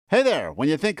Hey there, when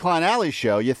you think Klein Alley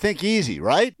Show, you think easy,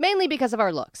 right? Mainly because of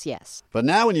our looks, yes. But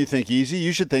now when you think easy,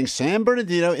 you should think San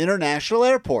Bernardino International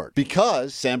Airport.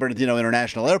 Because San Bernardino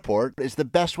International Airport is the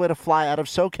best way to fly out of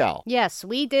SoCal. Yes,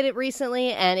 we did it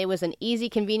recently, and it was an easy,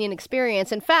 convenient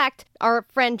experience. In fact, our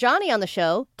friend Johnny on the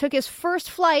show took his first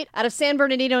flight out of San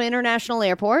Bernardino International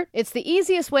Airport. It's the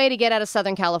easiest way to get out of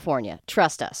Southern California.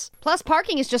 Trust us. Plus,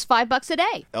 parking is just $5 a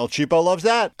day. El Cheapo loves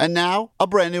that. And now, a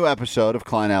brand new episode of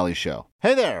Klein Alley Show.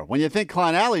 Hey there, when you think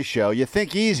Klein Alley Show, you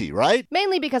think easy, right?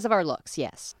 Mainly because of our looks,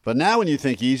 yes. But now when you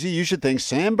think easy, you should think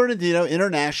San Bernardino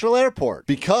International Airport.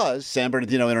 Because San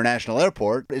Bernardino International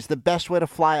Airport is the best way to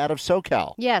fly out of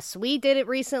SoCal. Yes, we did it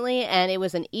recently, and it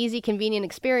was an easy, convenient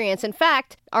experience. In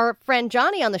fact, our friend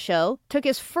Johnny on the show took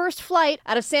his first flight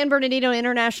out of San Bernardino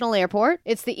International Airport.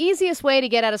 It's the easiest way to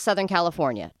get out of Southern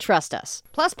California. Trust us.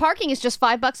 Plus, parking is just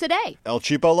 $5 a day. El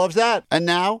Cheapo loves that. And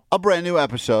now, a brand new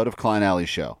episode of Klein Alley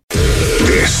Show.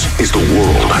 This is the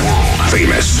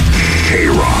world-famous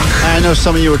K-Rock. I know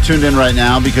some of you are tuned in right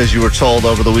now because you were told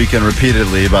over the weekend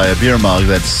repeatedly by a beer mug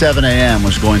that 7 a.m.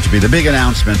 was going to be the big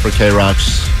announcement for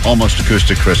K-Rock's Almost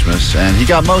Acoustic Christmas. And he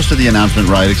got most of the announcement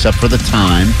right except for the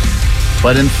time.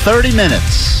 But in 30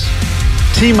 minutes,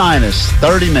 T-minus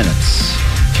 30 minutes,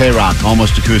 K-Rock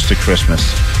Almost Acoustic Christmas.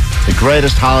 The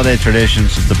greatest holiday tradition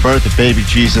since the birth of baby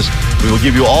Jesus. We will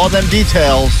give you all them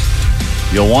details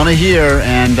you'll want to hear,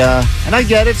 and I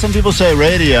get it. Some people say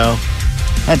radio,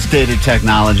 that's dated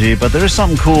technology, but there is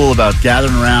something cool about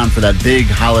gathering around for that big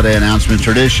holiday announcement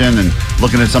tradition and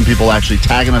looking at some people actually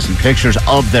tagging us in pictures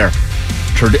of their,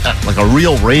 like a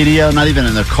real radio, not even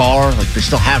in their car, like they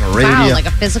still have a radio. Wow, like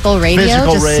a physical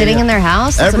radio sitting in their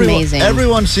house? That's amazing.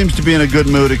 Everyone seems to be in a good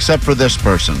mood except for this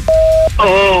person.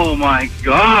 Oh my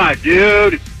God,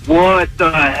 dude. What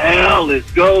the hell is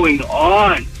going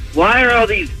on? Why are all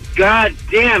these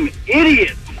goddamn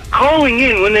idiots calling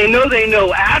in when they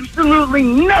know absolutely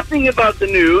nothing about the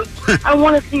news? I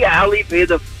want to see Allie pay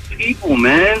the people,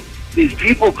 man. These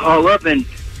people call up and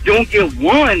don't get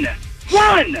one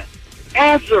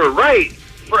answer right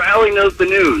for Allie knows the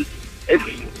news. It's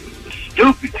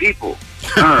stupid people.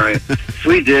 All right.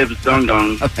 Sweet dibs, dong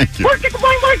dong. Thank you.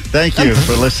 Thank you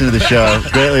for listening to the show.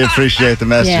 Greatly appreciate the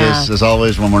messages. As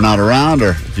always, when we're not around,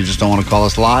 or if you just don't want to call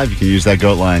us live, you can use that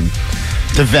GOAT line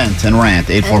to vent and rant.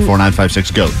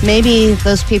 844-956-GOAT. Maybe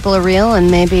those people are real,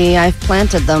 and maybe I've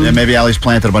planted them. Yeah, maybe Allie's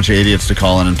planted a bunch of idiots to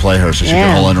call in and play her so she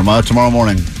can hold in her tomorrow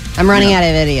morning. I'm running out of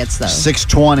idiots, though.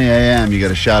 6:20 a.m. You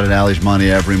get a shot at Allie's money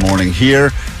every morning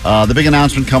here. The big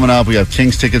announcement coming up. We have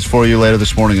Kings tickets for you later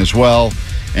this morning as well.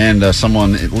 And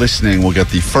someone listening will get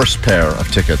the first pair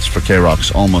of tickets for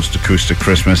K-Rock's Almost Acoustic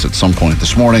Christmas at some point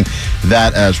this morning.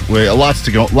 That as well. Lots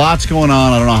going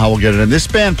on. I don't know how we'll get it in. This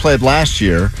band played last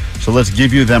year, so let's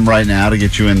give you them right now to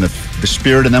get you in the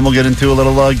spirit, and then we'll get into a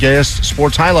little Gayest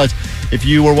sports highlights. If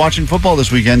you were watching football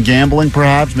this weekend, gambling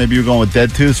perhaps, maybe you were going with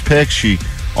Dead Tooth's pick. She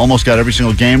almost got every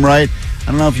single game right. I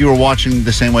don't know if you were watching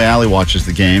the same way Allie watches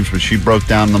the games, but she broke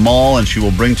down them all, and she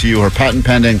will bring to you her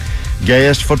patent-pending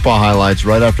Gayest football highlights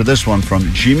right after this one from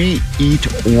Jimmy Eat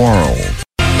World.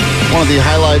 One of the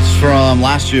highlights from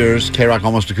last year's K-Rock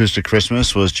Almost Acoustic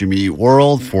Christmas was Jimmy Eat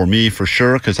World, for me for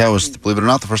sure, because that was, believe it or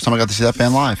not, the first time I got to see that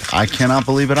band live. I cannot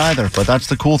believe it either, but that's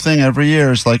the cool thing every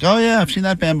year. It's like, oh yeah, I've seen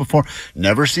that band before.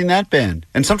 Never seen that band.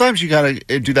 And sometimes you got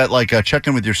to do that, like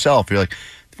check-in with yourself. You're like,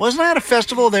 wasn't I at a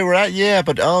festival they were at? Yeah,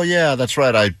 but oh yeah, that's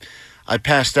right. I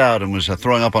passed out and was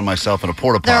throwing up on myself in a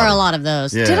porta potty. There are a lot of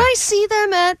those. Yeah. Did I see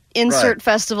them at Insert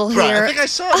Festival here? Right. I think I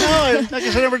saw it. No, I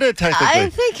guess I never did, technically. I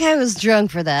think I was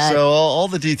drunk for that. So all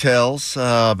the details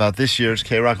about this year's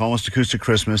K-Rock Almost Acoustic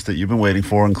Christmas that you've been waiting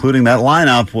for, including that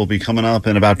lineup, will be coming up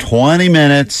in about 20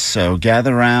 minutes. So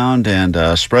gather around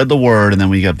and spread the word, and then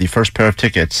we got the first pair of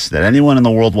tickets that anyone in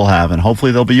the world will have, and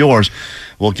hopefully they'll be yours.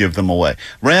 We'll give them away.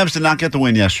 Rams did not get the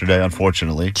win yesterday,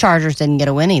 unfortunately. Chargers didn't get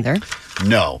a win either.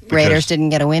 No. Raiders didn't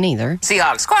get a win either.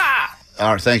 Seahawks, quah!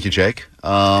 All right, thank you, Jake.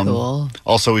 Cool.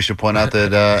 Also, we should point out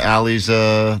that Allie's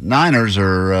Niners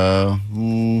are...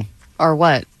 or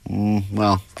what? Well,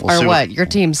 we'll or see what? Your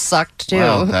team sucked, too.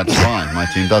 Well, that's fine. My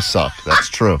team does suck. That's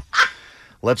true.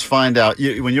 Let's find out.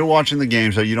 When you're watching the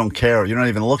games, you don't care. You're not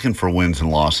even looking for wins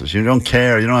and losses. You don't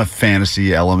care. You don't have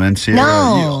fantasy elements here.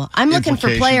 No, I'm looking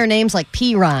for player names like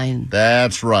P. Ryan.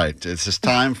 That's right. It's just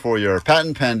time for your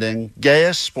patent-pending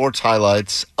Gayest sports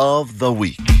highlights of the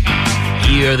week.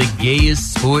 Here are the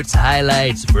Gayest sports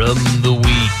highlights from the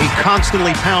week. He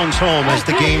constantly pounds home as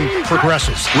the game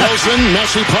progresses. Wilson,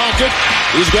 messy pocket.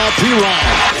 He's got P.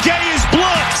 Ryan. Gay is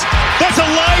blocked. Knox. That's a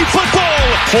live football.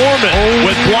 Foreman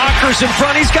with blockers in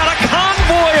front. He's got a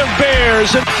convoy of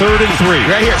Bears. And 3rd and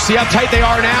 3. Right here. See how tight they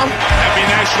are now? Happy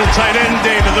National Tight End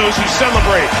Day to those who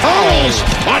celebrate. Calls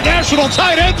on National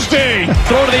Tight Ends Day.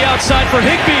 Throw to the outside for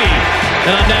Higbee.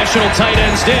 And on National Tight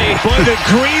Ends Day. Boy, the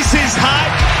grease is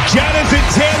hot. Jonathan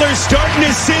Taylor starting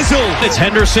to sizzle. It's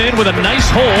Henderson with a nice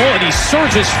hole, and he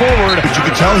surges forward. But you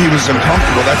could tell he was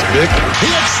uncomfortable. That's big.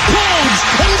 He explodes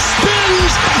and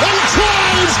spins and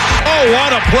tries. Oh,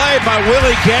 what a play by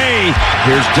Willie Gay.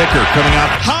 Here's Dicker coming out.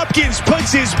 Hopkins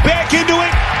puts his back into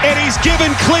it, and he's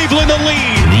given Cleveland the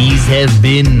lead. These have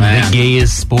been the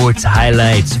gayest sports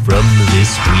highlights from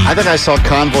this week. I think I saw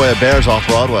Convoy of Bears off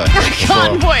Broadway.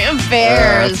 Convoy of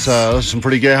Bears. That's some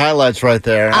pretty gay highlights right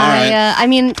there. All right. I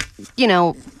mean, you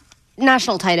know,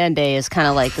 National Tight End Day is kind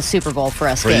of like the Super Bowl for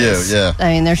us gays. You, yeah.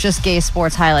 I mean, there's just gay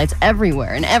sports highlights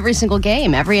everywhere in every single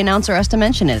game. Every announcer has to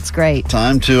mention it. It's great.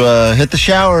 Time to hit the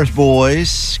showers,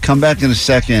 boys. Come back in a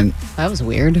second. That was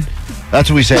weird. That's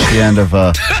what we say at the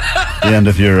end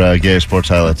of your gay sports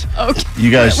highlights. Okay. You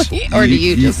guys, Really? Or do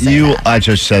you just say that? I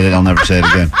just said it. I'll never say it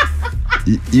again.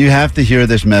 You have to hear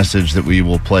this message that we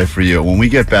will play for you. When we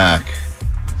get back,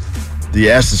 the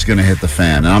S is going to hit the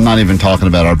fan. And I'm not even talking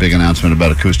about our big announcement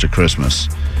about Acoustic Christmas.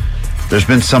 There's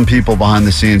been some people behind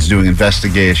the scenes doing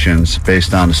investigations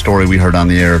based on a story we heard on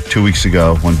the air 2 weeks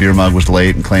ago when Beer Mug was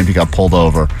late and claimed he got pulled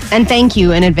over. And thank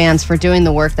you in advance for doing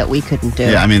the work that we couldn't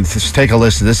do. Yeah, I mean, just take a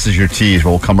listen. This is your tease.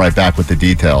 We'll come right back with the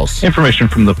details. Information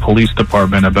from the police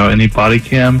department about any body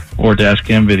cam or dash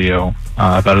cam video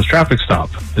about his traffic stop,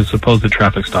 his supposed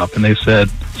traffic stop. And they said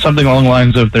something along the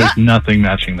lines of there's nothing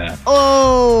matching that.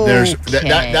 Oh,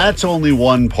 That's only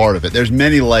one part of it. There's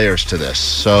many layers to this.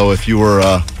 So if you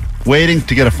were waiting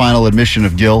to get a final admission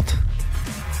of guilt,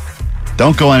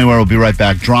 don't go anywhere. We'll be right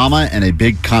back. Drama and a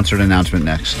big concert announcement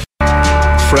next.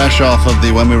 Fresh off of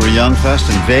the When We Were Young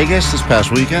Fest in Vegas this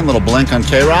past weekend, little blink on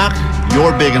K-Rock.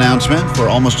 Your big announcement for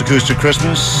Almost Acoustic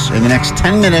Christmas in the next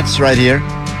 10 minutes right here.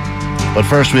 But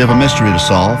first, we have a mystery to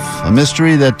solve. A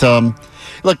mystery that,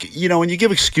 look, you know, when you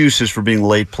give excuses for being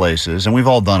late places, and we've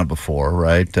all done it before,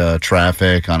 right?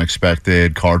 Traffic,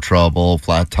 unexpected, car trouble,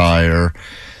 flat tire.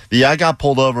 I got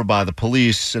pulled over by the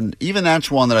police, and even that's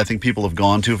one that I think people have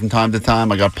gone to from time to time.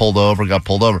 I got pulled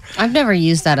over. I've never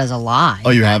used that as a lie. Oh,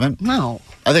 you haven't? No.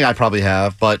 I think I probably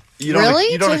have, but you don't.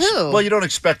 Really? You don't To who? Well, you don't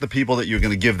expect the people that you're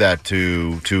going to give that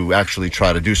to actually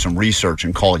try to do some research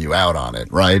and call you out on it,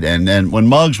 right? And then when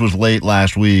Muggs was late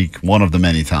last week, one of the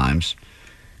many times,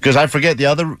 because I forget the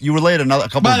other, you were late a couple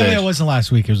of days. By the way, it wasn't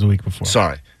last week; it was the week before.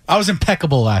 Sorry, I was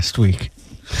impeccable last week.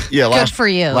 Yeah, Good for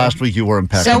you. Last week you were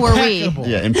impeccable. So were we.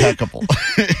 Yeah, impeccable.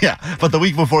 Yeah, but the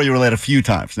week before you were late a few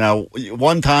times. Now,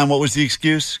 one time, what was the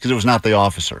excuse? Because it was not the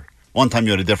officer. One time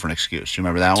you had a different excuse. You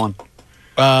remember that one?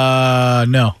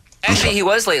 No. Actually, he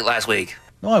was late last week.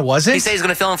 No, I wasn't. He said he's going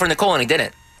to fill in for Nicole, and he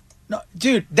didn't. No,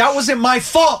 dude, that wasn't my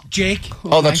fault, Jake.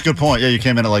 Oh, that's a good point. Yeah, you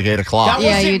came in at like 8 o'clock.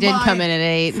 Yeah, you did come in at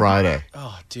 8. Friday.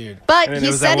 Oh, dude. But and then he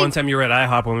there was said that one time you were at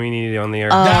IHOP when we needed you on the air.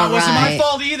 That wasn't my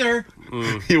fault either.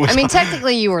 I mean,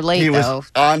 technically you were late, He though.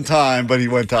 was on time, but he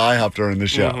went to IHOP during the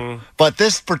show. Mm-hmm. But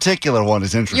this particular one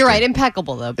is interesting. You're right.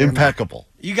 Impeccable, though. Bruno. Impeccable.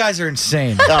 You guys are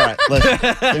insane. All right, listen.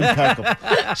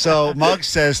 Impeccable. So Muggs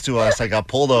says to us, I got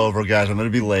pulled over, guys. I'm going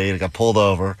to be late. I got pulled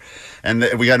over. And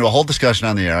we got into a whole discussion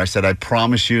on the air. I said, I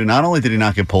promise you, not only did he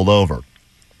not get pulled over,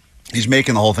 he's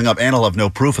making the whole thing up, and he'll have no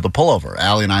proof of the pullover.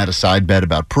 Allie and I had a side bet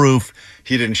about proof.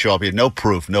 He didn't show up. He had no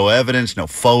proof, no evidence, no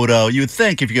photo. You would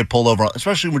think if you get pulled over,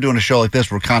 especially when we're doing a show like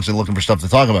this, we're constantly looking for stuff to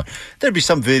talk about. There'd be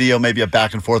some video, maybe a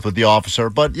back and forth with the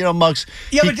officer. But, you know, Muggs...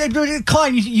 Yeah, but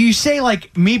Klein, you say,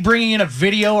 like, me bringing in a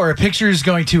video or a picture is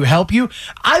going to help you.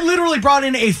 I literally brought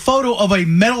in a photo of a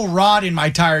metal rod in my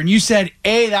tire, and you said,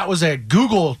 A, that was a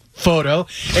Google photo,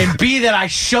 and B, that I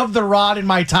shoved the rod in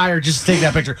my tire just to take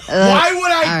that picture. Why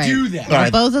would I do that?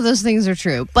 Right. Both of those things are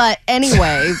true. But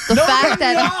anyway, the fact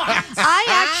that I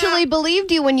actually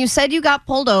believed you when you said you got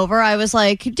pulled over, I was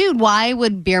like, dude, why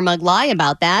would Beer Mug lie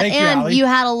about that? Thank you, and Allie. you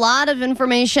had a lot of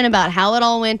information about how it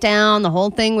all went down, the whole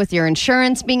thing with your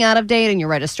insurance being out of date and your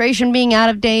registration being out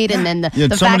of date, and then the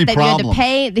fact that you had to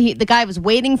pay, the guy was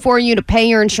waiting for you to pay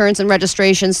your insurance and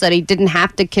registration so that he didn't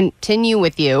have to continue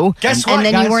with you. Guess and what,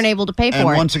 then guys? you weren't able to pay for And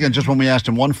it. once again, just when we asked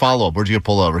him one follow-up, where'd you get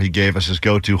pulled over? He gave us his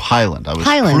go-to Highland. I was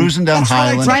Highland. cruising down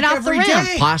Highland. Right off the ramp.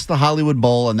 Past the Hollywood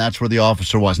Bowl, and that's where the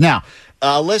officer was. Now,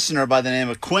 a listener by the name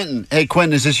of Quentin. Hey,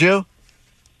 Quentin, is this you?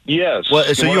 Yes.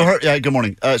 Well, so you heard? Yeah, good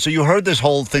morning. So you heard this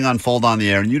whole thing unfold on the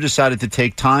air, and you decided to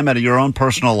take time out of your own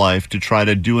personal life to try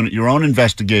to do your own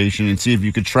investigation and see if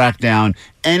you could track down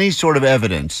any sort of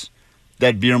evidence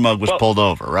that Beer Mug was pulled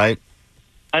over, right?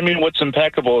 I mean, what's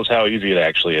impeccable is how easy it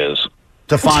actually is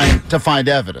to find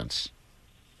evidence.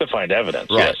 To find evidence,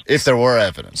 right? Yes. If there were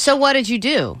evidence. So what did you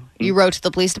do? You wrote to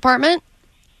the police department?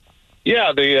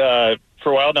 Yeah, they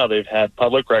for a while now they've had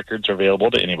public records available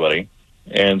to anybody,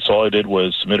 and so all I did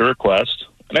was submit a request,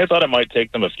 and I thought it might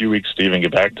take them a few weeks to even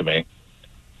get back to me.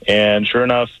 And sure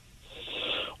enough,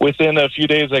 within a few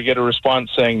days, I get a response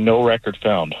saying no record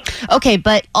found. Okay,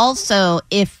 but also,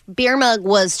 if Beer Mug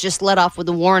was just let off with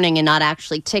a warning and not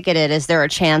actually ticketed, is there a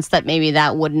chance that maybe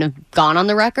that wouldn't have gone on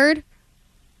the record?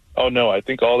 Oh, no, I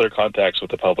think all their contacts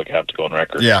with the public have to go on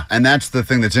record. Yeah, and that's the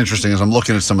thing that's interesting is I'm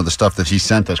looking at some of the stuff that he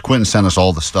sent us. Quentin sent us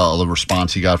all the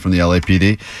response he got from the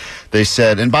LAPD. They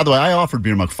said, and by the way, I offered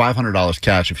Beer Mug $500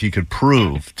 cash if he could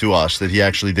prove to us that he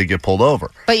actually did get pulled over.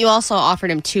 But you also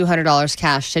offered him $200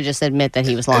 cash to just admit that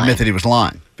he was lying. Admit that he was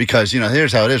lying. Because,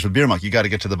 here's how it is with Beer Mug. You got to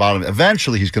get to the bottom.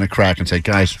 Eventually, he's going to crack and say,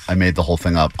 guys, I made the whole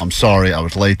thing up. I'm sorry. I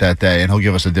was late that day. And he'll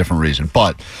give us a different reason.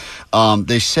 But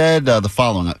they said the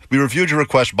following. We reviewed your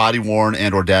request, body-worn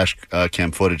and or dash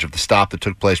cam footage of the stop that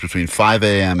took place between 5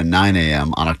 a.m. and 9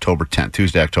 a.m. on October 10th,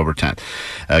 Tuesday, October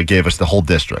 10th. Gave us the whole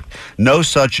district. No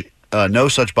such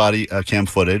body cam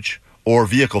footage or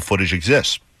vehicle footage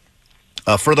exists.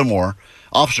 Furthermore,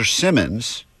 Officer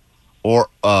Simmons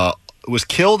was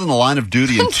killed in the line of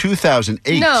duty in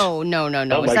 2008. No.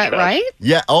 Is that right?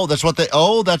 Yeah. That's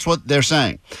what they're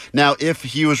saying. Now, if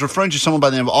he was referring to someone by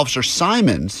the name of Officer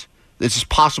Simmons, this is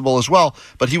possible as well,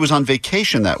 but he was on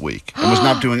vacation that week and was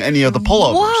not doing any of the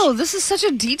pullovers. Whoa, this is such a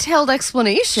detailed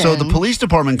explanation. So the police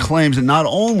department claims that not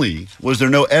only was there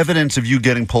no evidence of you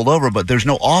getting pulled over, but there's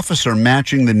no officer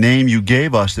matching the name you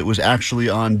gave us that was actually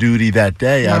on duty that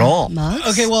day at all.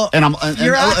 Okay, well,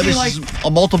 you're acting like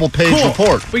a multiple-page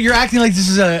report. But you're acting like this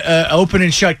is a open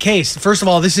and shut case. First of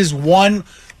all, this is one.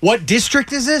 What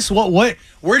district is this?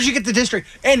 Where'd you get the district?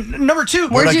 And number two,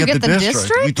 where'd you get the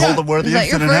district? We told them where the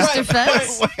incident happened. Is that your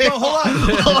first defense? No,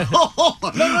 hold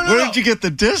on. No. Where did you get the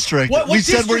district? What we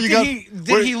district said where you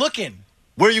did he look in?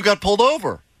 Where you got pulled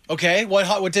over. Okay,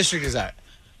 what district is that?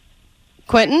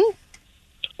 Quentin?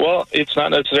 Well, it's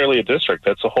not necessarily a district.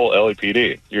 That's the whole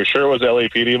LAPD. You're sure it was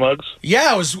LAPD, Muggs?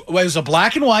 Yeah, it was a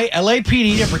black and white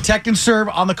LAPD to protect and serve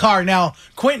on the car. Now,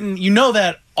 Quentin, you know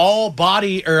that all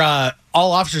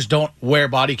officers don't wear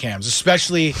body cams,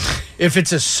 especially if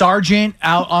it's a sergeant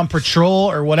out on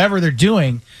patrol or whatever they're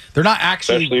doing. They're not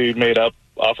actually... Especially made-up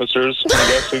officers, I'm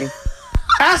guessing.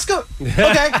 Ask them.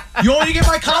 Okay, you want me to get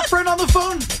my cop friend on the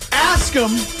phone? Ask them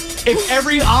if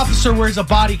every officer wears a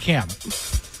body cam.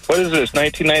 What is this,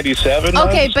 1997?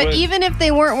 Okay, but even if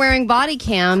they weren't wearing body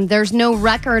cam, there's no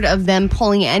record of them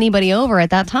pulling anybody over at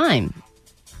that time.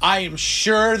 I am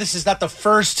sure this is not the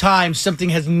first time something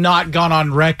has not gone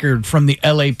on record from the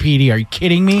LAPD. Are you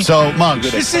kidding me? So,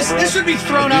 Muggs. This would be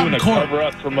thrown out in court.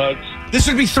 This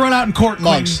would be thrown out in court,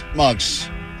 Muggs.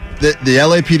 The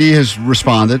LAPD has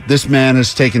responded. This man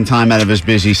has taken time out of his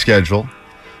busy schedule.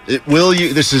 We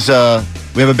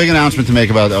have a big announcement to make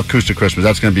about Acoustic Christmas.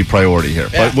 That's going to be priority here.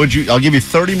 Yeah. But I'll give you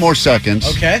 30 more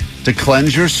seconds to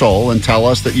cleanse your soul and tell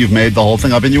us that you've made the whole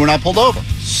thing up and you were not pulled over.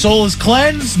 Soul is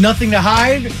cleansed, nothing to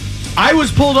hide. I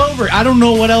was pulled over. I don't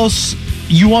know what else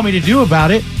you want me to do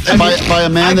about it. By a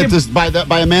man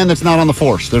that's not on the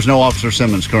force. There's no Officer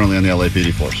Simmons currently on the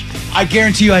LAPD force. I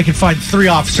guarantee you I could find 3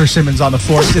 Officer Simmons on the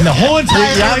force in the whole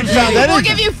entire LAPD. We'll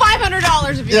give you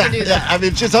 $500 if you can do that. I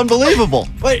mean, it's just unbelievable.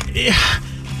 But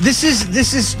this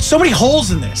is so many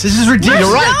holes in this. This is ridiculous.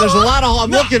 You're right. There's a lot of.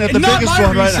 I'm looking at the biggest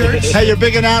one right now. Hey, your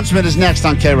big announcement is next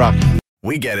on K-Rock.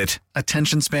 We get it.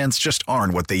 Attention spans just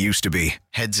aren't what they used to be.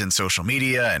 Heads in social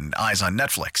media and eyes on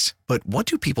Netflix. But what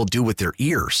do people do with their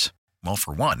ears? Well,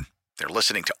 for one, they're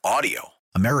listening to audio.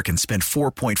 Americans spend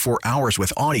 4.4 hours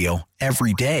with audio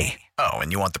every day. Oh,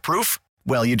 and you want the proof?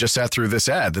 Well, you just sat through this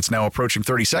ad that's now approaching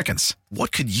 30 seconds.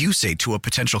 What could you say to a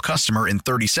potential customer in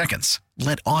 30 seconds?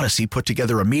 Let Odyssey put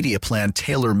together a media plan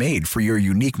tailor-made for your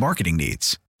unique marketing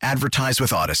needs. Advertise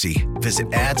with Odyssey.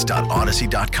 Visit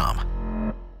ads.odyssey.com.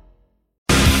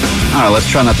 All right, let's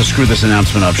try not to screw this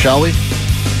announcement up, shall we?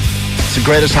 It's the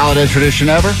greatest holiday tradition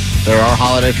ever. There are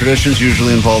holiday traditions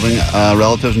usually involving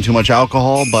relatives and too much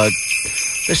alcohol, but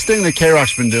this thing that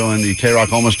K-Rock's been doing, the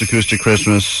K-Rock Almost Acoustic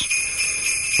Christmas,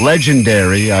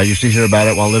 legendary. I used to hear about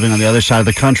it while living on the other side of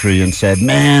the country and said,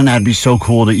 man, that'd be so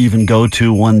cool to even go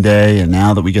to one day. And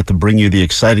now that we get to bring you the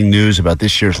exciting news about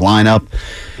this year's lineup,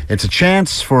 it's a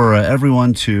chance for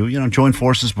everyone to, join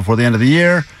forces before the end of the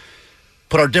year,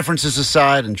 put our differences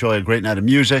aside, enjoy a great night of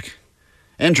music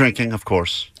and drinking, of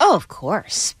course. Oh, of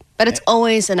course. But it's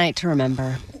always a night to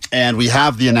remember. And we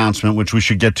have the announcement, which we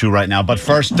should get to right now. But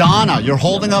first, Donna, you're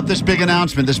holding up this big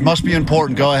announcement. This must be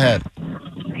important. Go ahead.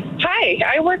 Hi.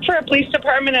 I work for a police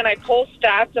department, and I pull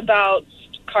stats about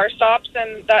car stops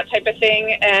and that type of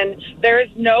thing, and there is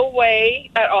no way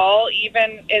at all,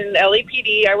 even in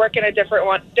LAPD, I work in a different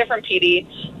PD,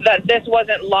 that this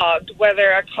wasn't logged,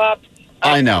 whether a cop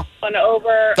I know.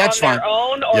 over That's on fine. their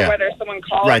own or whether someone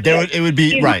called. Right. It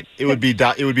would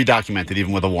be documented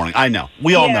even with a warning. I know.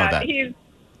 We all know that.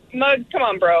 Come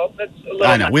on, bro. That's a little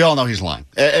I know. much. We all know he's lying.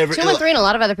 213 and a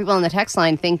lot of other people on the text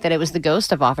line think that it was the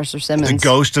ghost of Officer Simmons. The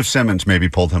ghost of Simmons maybe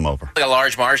pulled him over. Like a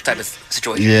large Marge type of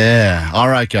situation. Yeah. All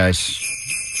right, guys.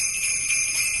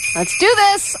 Let's do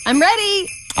this. I'm ready.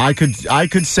 I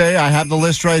could say I have the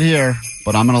list right here,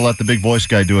 but I'm going to let the big voice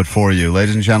guy do it for you.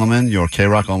 Ladies and gentlemen, your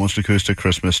K-Rock Almost Acoustic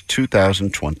Christmas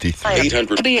 2023.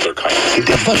 800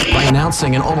 By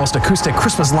announcing an almost acoustic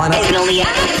Christmas lineup.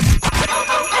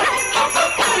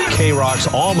 K-Rock's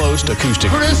Almost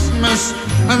Acoustic Christmas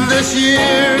this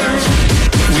year.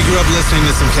 We grew up listening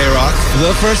to some K-Rock.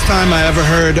 The first time I ever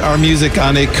heard our music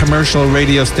on a commercial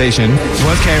radio station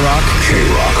was K-Rock.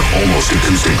 K-Rock Almost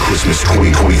Acoustic Christmas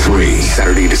 2023.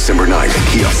 Saturday, December 9th,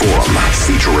 Kia Forum.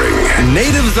 Featuring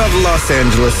Natives of Los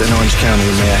Angeles and Orange County,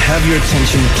 may I have your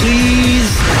attention, please?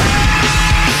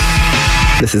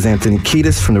 This is Anthony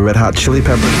Kiedis from the Red Hot Chili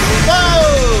Peppers.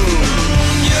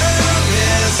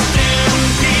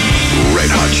 Red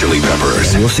Hot Chili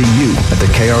Peppers. We'll see you at the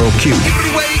KROQ.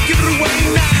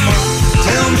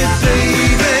 Tell me,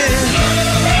 baby.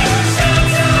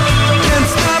 Can't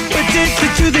stop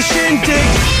addicted to the shindig.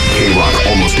 K-Rock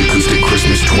Almost Acoustic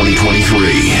Christmas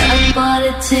 2023. I bought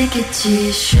a ticket to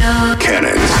your show.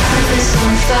 Cannons. I've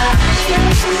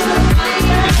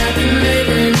been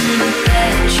living in a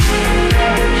bad dream.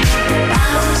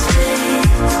 I was made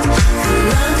for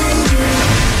loving you.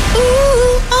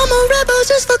 Ooh, I'm a rebel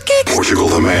just for kicks. Portugal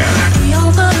the Man. We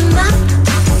over the map,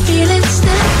 feeling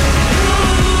still.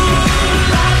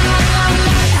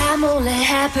 I'm only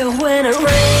happy when it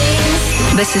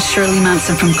rains. This is Shirley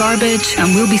Manson from Garbage,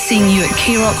 and we'll be seeing you at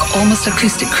K-Rock Almost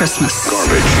Acoustic Christmas.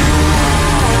 Garbage.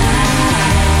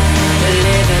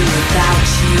 Living without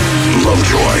you.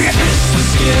 Lovejoy.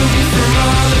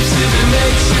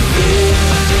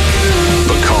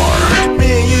 Bakar. Me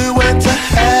and you went to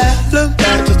hell,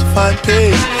 not just to find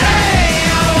peace. Hey,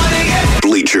 I wanna get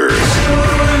Bleachers.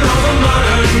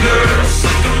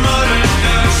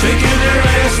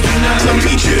 The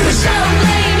Beaches.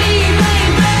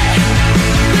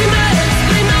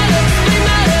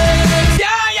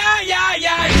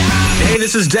 Hey,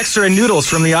 this is Dexter and Noodles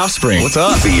from The Offspring. What's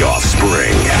up? The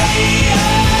Offspring.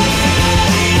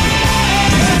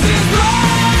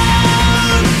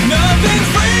 nothing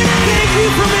free. Thank you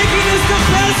for making this the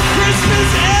best Christmas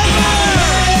ever.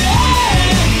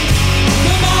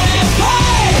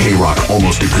 K-Rock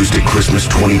Almost Acoustic Christmas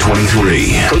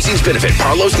 2023. Proceeds benefit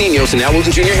Carlos Ninos and Al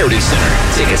Wilton Jr. Heritage Center.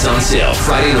 Tickets on sale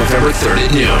Friday, November 3rd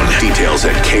at noon. Details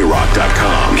at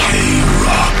krock.com.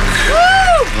 K-Rock.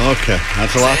 Okay,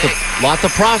 that's a lot to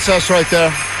process right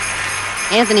there.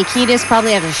 Anthony Kiedis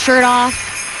probably has his shirt off.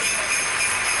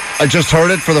 I just heard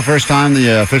it for the first time,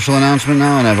 the official announcement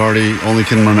now, and I've only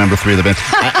can remember three of the bands.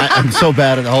 I'm so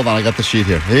bad at it. Hold on, I got the sheet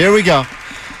here. Here we go.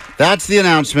 That's the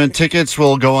announcement. Tickets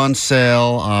will go on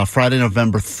sale Friday,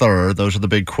 November 3rd. Those are the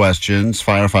big questions.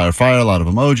 Fire, fire, fire. A lot of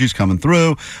emojis coming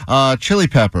through. Chili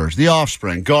Peppers, The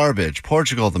Offspring, Garbage,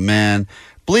 Portugal the Man,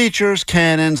 Bleachers,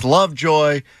 Cannons,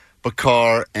 Lovejoy,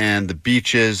 Bakar, and The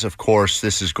Beaches. Of course,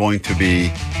 this is going to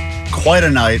be quite a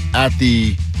night at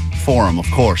the Forum, of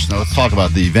course. Now, let's talk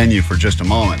about the venue for just a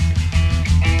moment.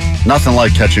 Nothing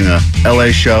like catching a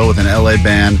L.A. show with an L.A.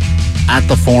 band at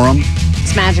the Forum.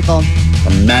 It's magical.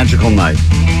 A magical night.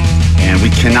 And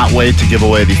we cannot wait to give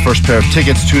away the first pair of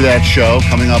tickets to that show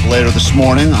coming up later this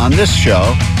morning on this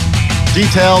show.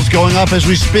 Details going up as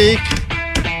we speak.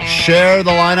 Share the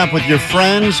lineup with your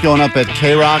friends going up at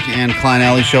K-Rock and Klein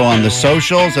Alley Show on the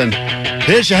socials. And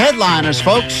here's your headliners,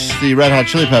 folks. The Red Hot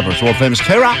Chili Peppers, world famous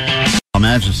K-Rock.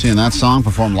 Imagine seeing that song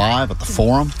performed live at the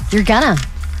Forum. You're gonna.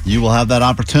 You will have that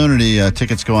opportunity.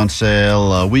 Tickets go on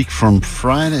sale a week from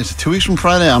Friday. Is it 2 weeks from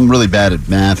Friday? I'm really bad at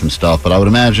math and stuff, but I would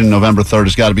imagine November 3rd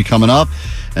has got to be coming up.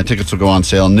 And tickets will go on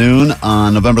sale noon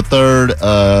on November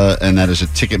 3rd, and that is at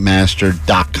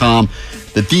Ticketmaster.com.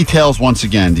 The details, once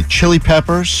again, the Chili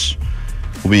Peppers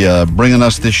will be bringing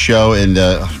us this show. And,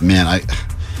 man, I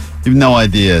have no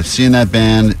idea. Seeing that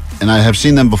band, and I have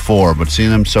seen them before, but seeing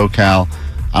them SoCal,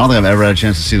 I don't think I've ever had a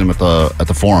chance to see them at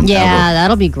the Forum. Yeah, ever.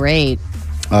 that'll be great.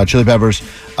 Chili Peppers,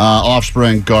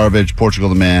 Offspring, Garbage, Portugal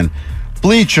the Man,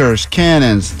 Bleachers,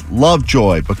 Cannons,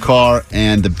 Lovejoy, Bakar,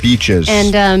 and The Beaches.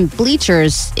 And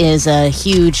Bleachers is a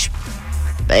huge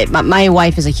my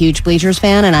wife is a huge Bleachers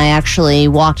fan, and I actually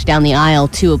walked down the aisle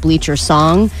to a Bleachers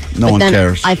song. No but one then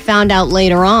cares. I found out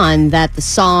later on that the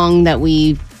song that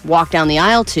we walked down the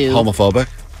aisle to Homophobic?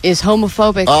 is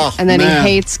homophobic, Oh, and then man.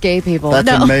 he hates gay people. That's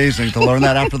No. amazing to learn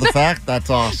that after the fact. That's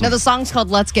awesome. No, the song's called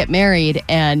Let's Get Married,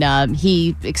 and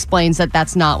he explains that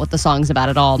that's not what the song's about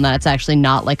at all, and that it's actually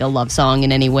not like a love song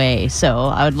in any way. So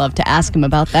I would love to ask him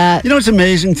about that. You know what's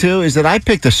amazing, too, is that I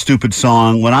picked a stupid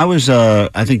song. When I was,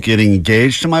 I think, getting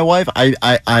engaged to my wife,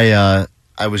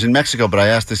 I was in Mexico, but I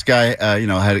asked this guy, I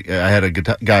had a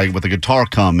guy with a guitar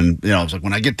come, and, I was like,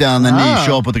 when I get down on the knee,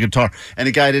 show up with a guitar. And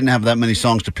the guy didn't have that many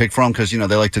songs to pick from because,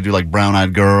 they like to do, like, Brown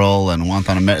Eyed Girl and Want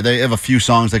on They have a few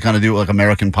songs they kind of do, like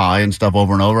American Pie and stuff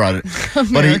over and over.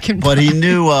 But he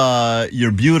knew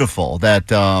You're Beautiful.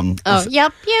 That. You're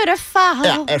beautiful.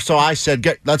 Yeah, so I said,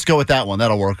 let's go with that one.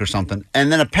 That'll work or something.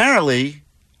 And then apparently...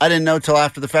 I didn't know till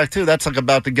after the fact, too. That's like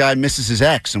about the guy misses his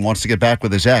ex and wants to get back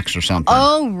with his ex or something.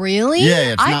 Oh, really?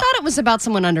 Yeah, I thought it was about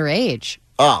someone underage.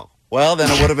 Oh, well,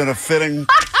 then it would have been a fitting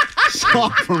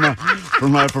song for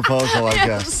my proposal, I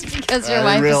guess. Just because your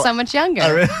wife is so much younger.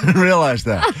 I didn't realize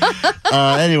that.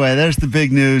 Anyway, there's the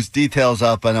big news. Details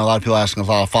up. I know a lot of people asking a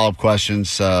lot of follow-up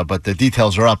questions, but the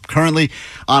details are up currently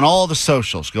on all the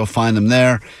socials. Go find them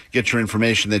there. Get your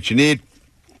information that you need.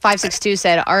 562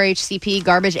 said RHCP,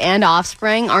 Garbage, and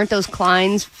Offspring. Aren't those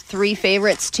Klein's 3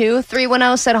 favorites, too?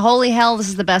 310 said, holy hell, this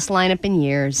is the best lineup in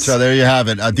years. So there you have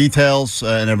it. Details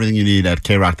and everything you need at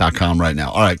krock.com right now.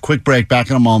 All right, quick break.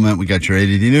 Back in a moment. We got your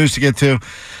ADD news to get to.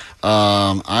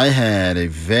 I had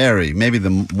maybe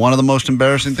one of the most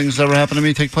embarrassing things that ever happened to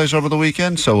me take place over the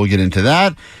weekend, so we'll get into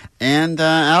that. And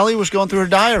Allie was going through her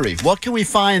diary. What can we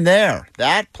find there?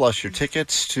 That plus your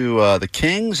tickets to the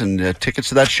Kings and tickets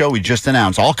to that show we just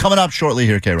announced. All coming up shortly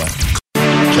here, K-Rock.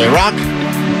 K-Rock.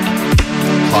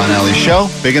 Klein Alley Show.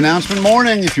 Big announcement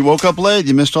morning. If you woke up late,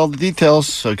 you missed all the details.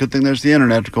 So good thing there's the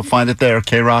internet. Go find it there,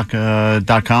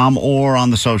 krock.com or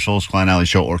on the socials, Klein Alley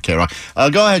Show or K-Rock.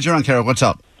 Go ahead, you're on K-Rock. What's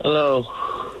up? Hello.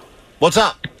 What's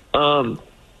up? I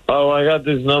got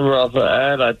this number off an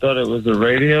ad. I thought it was the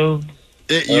radio.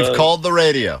 You've called the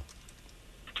radio.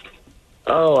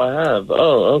 Oh, I have.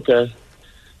 Oh, okay.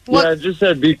 What? Yeah, I just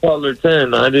said be caller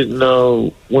 10. I didn't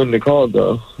know when to call,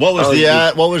 though. What was the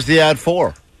ad? What was the ad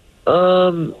for?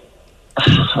 I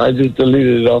just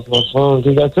deleted it off my phone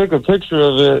because I took a picture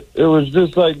of it. It was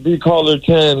just like be caller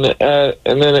 10, and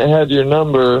then it had your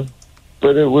number,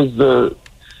 but it was the...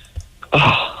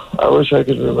 I wish I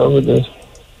could remember this.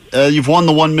 You've won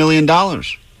the $1 million.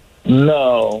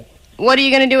 No. What are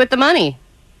you going to do with the money?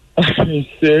 Are you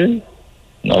serious?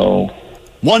 No.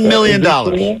 $1 million.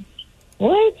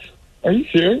 What? Are you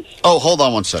serious? Oh, hold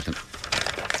on one second.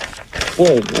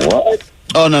 Wait, what?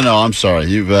 Oh, no, I'm sorry.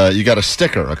 You got a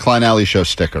sticker, a Klein Alley Show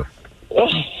sticker.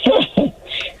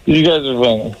 You guys are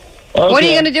funny. Okay, what are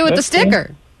you going to do with the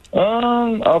sticker?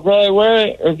 I'll probably wear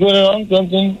it or put it on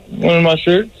something. One of my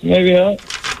shirts, maybe out.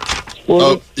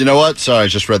 Oh, you know what? Sorry, I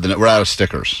just read we're out of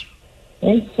stickers.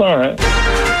 It's all right.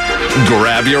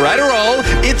 Grab your Adderall.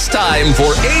 It's time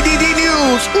for ADD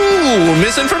News. Ooh,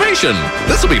 misinformation.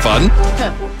 This will be fun.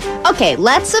 Okay,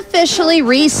 let's officially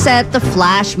reset the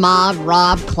flash mob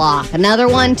rob clock. Another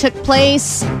one took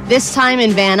place, this time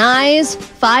in Van Nuys.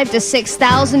 $5,000 to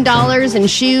 $6,000 in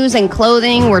shoes and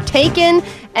clothing were taken.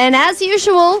 And as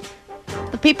usual,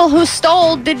 the people who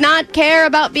stole did not care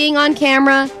about being on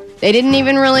camera. They didn't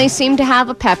even really seem to have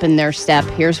a pep in their step.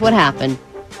 Here's what happened.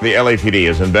 The LAPD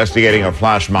is investigating a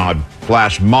flash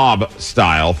mob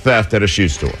style theft at a shoe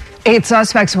store. 8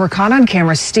 suspects were caught on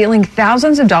camera stealing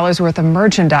thousands of dollars worth of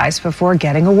merchandise before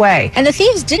getting away. And the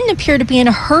thieves didn't appear to be in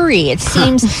a hurry. It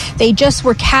seems they just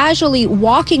were casually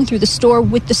walking through the store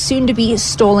with the soon-to-be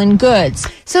stolen goods.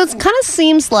 So it kind of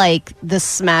seems like the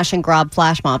smash and grab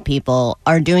flash mob people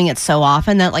are doing it so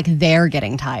often that like they're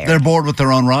getting tired. They're bored with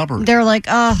their own robbery. They're like,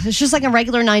 oh, it's just like a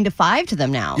regular 9 to 5 to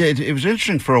them now. Yeah, it was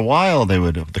interesting. For a while,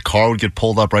 the car would get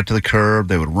pulled up right to the curb.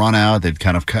 They would run out. They'd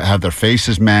kind of have their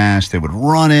faces masked. They would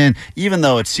run in. Even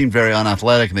though it seemed very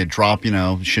unathletic, and they'd drop,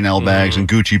 Chanel bags and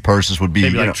Gucci purses would be,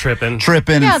 tripping. Yeah,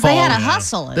 and they had falling. a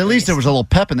hustle. At least there was a little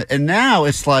pep in it. And now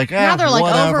it's like, now they're like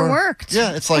whatever. overworked.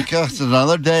 Yeah, it's like it's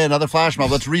another day, another flash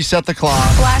mob. Let's reset the clock.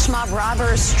 Flash mob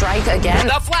robbers strike again.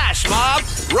 The Flash Mob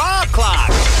Rob Clock.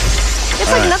 It's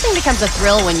like nothing becomes a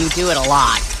thrill when you do it a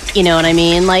lot. You know what I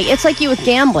mean? Like, it's like you with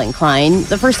gambling, Klein.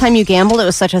 The first time you gambled, it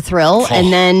was such a thrill,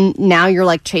 and then now you're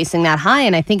like chasing that high,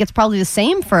 and I think it's probably the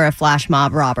same for a flash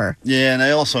mob robber. Yeah, and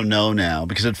I also know now,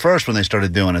 because at first when they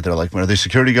started doing it, they're like, are these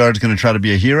security guards going to try to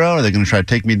be a hero? Are they going to try to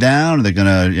take me down? Are they going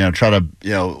to, try to,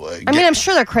 I mean, I'm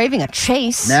sure they're craving a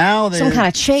chase. Now, some kind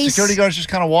of chase. Security guards just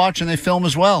kind of watch and they film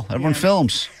as well. Everyone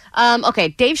films. Okay,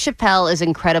 Dave Chappelle is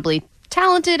incredibly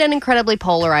talented and incredibly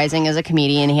polarizing as a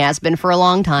comedian. He has been for a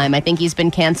long time. I think he's been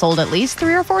canceled at least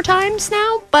 3 or 4 times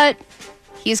now, but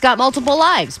he's got multiple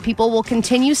lives. People will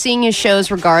continue seeing his shows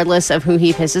regardless of who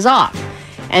he pisses off.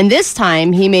 And this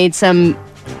time, he made some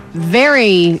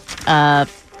very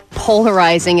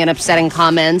polarizing and upsetting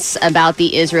comments about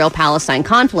the Israel-Palestine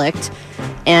conflict,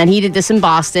 and he did this in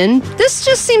Boston. This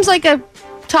just seems like a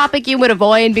topic you would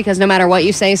avoid because no matter what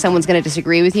you say, someone's going to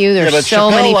disagree with you. There's so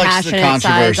many passionate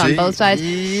sides on both sides.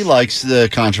 He likes the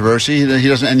controversy. He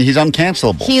doesn't, and he's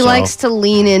uncancelable. He likes to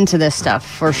lean into this stuff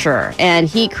for sure. And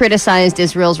he criticized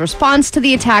Israel's response to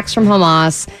the attacks from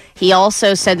Hamas. He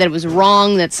also said that it was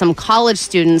wrong that some college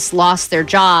students lost their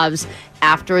jobs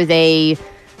after they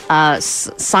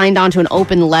signed on to an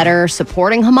open letter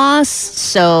supporting Hamas.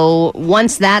 So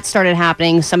once that started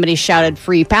happening, somebody shouted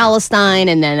 "Free Palestine,"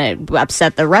 and then it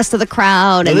upset the rest of the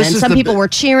crowd. And then some people were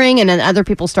cheering, and then other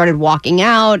people started walking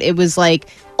out. It was like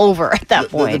over at that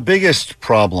point. The biggest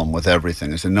problem with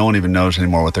everything is that no one even knows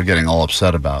anymore what they're getting all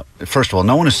upset about. First of all,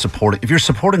 no one is supporting. If you're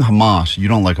supporting Hamas, you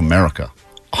don't like America.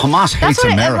 Hamas hates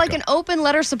America. Like an open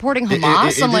letter supporting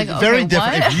Hamas. I'm like, very okay,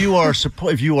 different.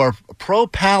 What? If you are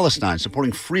pro-Palestine,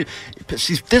 supporting free.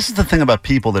 See, this is the thing about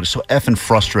people that is so effing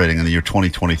frustrating in the year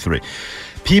 2023.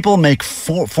 People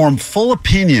form full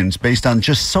opinions based on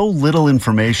just so little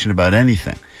information about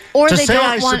anything. Or to they say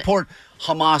don't want support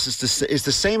Hamas is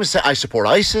the same as say I support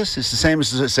ISIS. It's the same as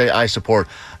to say I support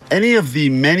any of the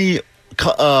many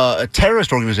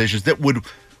terrorist organizations that would,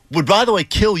 by the way,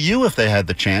 kill you if they had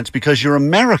the chance because you're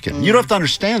American. You don't have to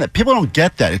understand that. People don't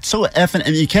get that. It's so effing,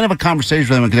 and you can't have a conversation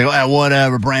with them because they go,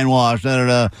 whatever, brainwashed,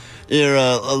 you're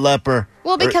a leper.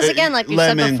 Well, because again, like you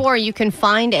said before, you can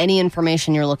find any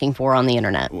information you're looking for on the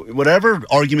internet. Whatever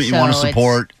argument you want to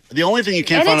support, the only thing you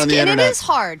can't find on the internet. And it is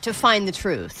hard to find the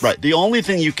truth. Right. The only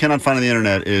thing you cannot find on the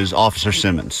internet is Officer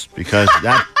Simmons because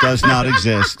that does not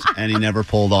exist, and he never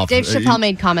pulled off. Dave Chappelle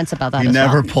made comments about that. He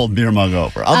never pulled beer mug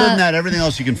over. Other than that, everything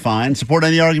else you can find. Support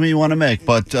any argument you want to make,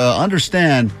 but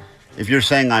understand if you're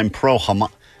saying I'm pro Hamas.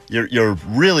 You're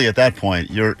really at that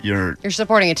point. You're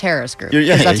supporting a terrorist group.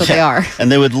 That's what they are. And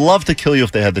they would love to kill you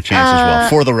if they had the chance as well.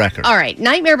 For the record. All right,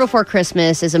 Nightmare Before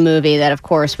Christmas is a movie that, of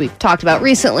course, we've talked about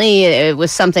recently. It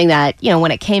was something that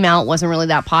when it came out wasn't really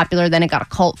that popular. Then it got a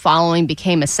cult following,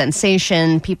 became a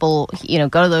sensation. People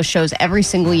go to those shows every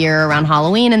single year around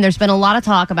Halloween, and there's been a lot of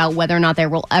talk about whether or not there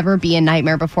will ever be a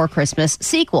Nightmare Before Christmas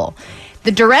sequel.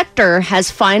 The director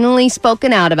has finally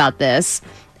spoken out about this.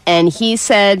 And he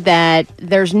said that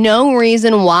there's no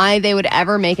reason why they would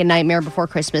ever make a Nightmare Before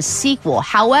Christmas sequel.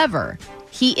 However,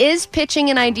 he is pitching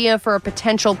an idea for a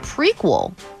potential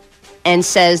prequel and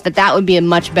says that would be a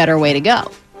much better way to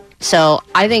go. So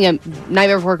I think a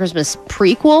Nightmare Before Christmas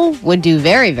prequel would do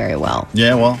very, very well.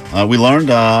 Yeah, well, we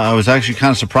learned, I was actually kind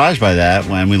of surprised by that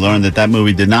when we learned that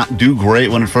movie did not do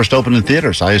great when it first opened in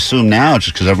theaters. I assume now,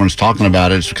 just because everyone's talking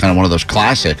about it, it's kind of one of those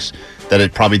classics, that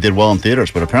it probably did well in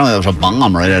theaters, but apparently that was a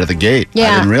bomb right out of the gate.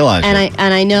 Yeah, I didn't realize it.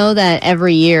 And I know that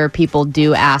every year people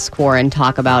do ask for and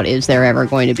talk about, is there ever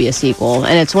going to be a sequel?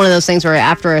 And it's one of those things where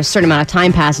after a certain amount of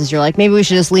time passes, you're like, maybe we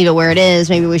should just leave it where it is.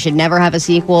 Maybe we should never have a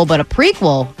sequel. But a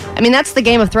prequel, I mean, that's the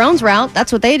Game of Thrones route.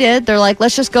 That's what they did. They're like,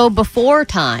 let's just go before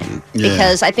time. Yeah.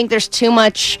 Because I think there's too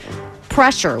much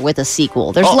pressure with a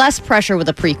sequel. There's less pressure with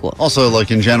a prequel. Also,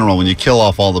 like in general, when you kill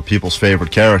off all the people's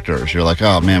favorite characters, you're like,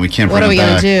 oh man, we can't bring them back. What are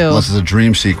we going to do? Unless it's a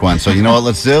dream sequence. So you know what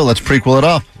let's do? Let's prequel it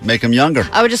up. Make them younger.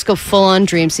 I would just go full-on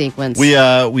dream sequence.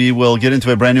 We will get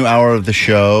into a brand new hour of the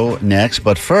show next,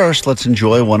 but first, let's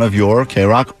enjoy one of your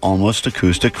K-Rock Almost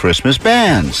Acoustic Christmas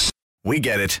bands. We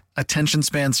get it. Attention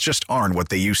spans just aren't what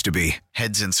they used to be.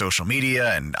 Heads in social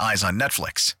media and eyes on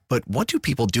Netflix. But what do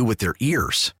people do with their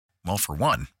ears? Well, for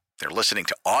one, they're listening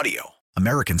to audio.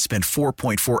 Americans spend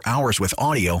 4.4 hours with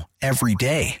audio every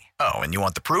day. Oh, and you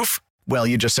want the proof? Well,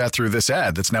 you just sat through this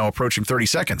ad that's now approaching 30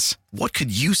 seconds. What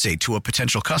could you say to a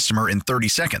potential customer in 30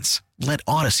 seconds? Let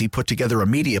Odyssey put together a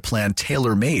media plan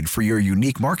tailor-made for your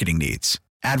unique marketing needs.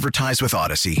 Advertise with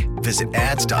Odyssey. Visit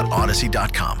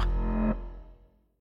ads.odyssey.com.